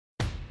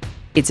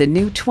It's a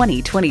new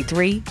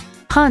 2023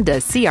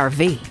 Honda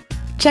CR-V.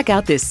 Check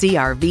out this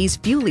CR-V's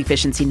fuel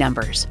efficiency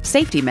numbers,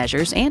 safety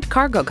measures, and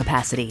cargo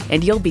capacity,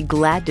 and you'll be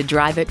glad to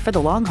drive it for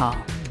the long haul.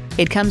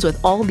 It comes with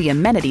all the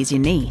amenities you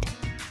need.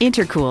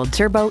 Intercooled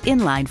turbo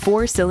inline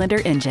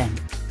 4-cylinder engine,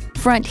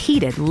 front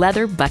heated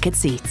leather bucket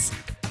seats,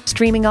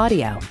 streaming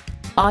audio,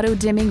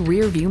 auto-dimming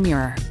rear view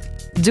mirror,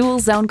 dual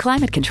zone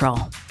climate control,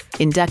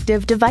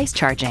 inductive device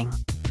charging,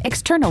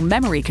 external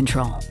memory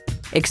control,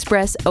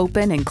 express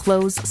open and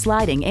close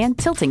sliding and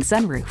tilting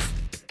sunroof,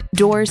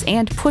 doors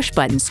and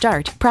push-button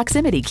start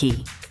proximity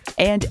key,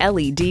 and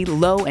LED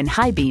low and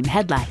high beam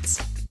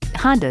headlights.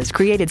 Honda's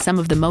created some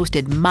of the most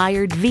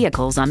admired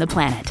vehicles on the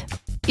planet.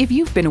 If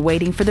you've been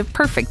waiting for the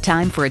perfect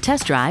time for a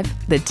test drive,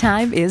 the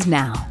time is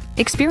now.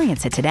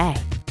 Experience it today.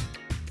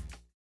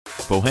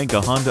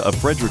 Pohanka Honda of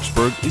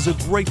Fredericksburg is a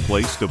great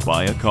place to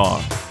buy a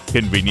car.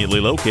 Conveniently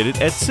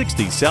located at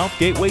 60 South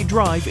Gateway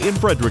Drive in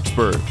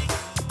Fredericksburg.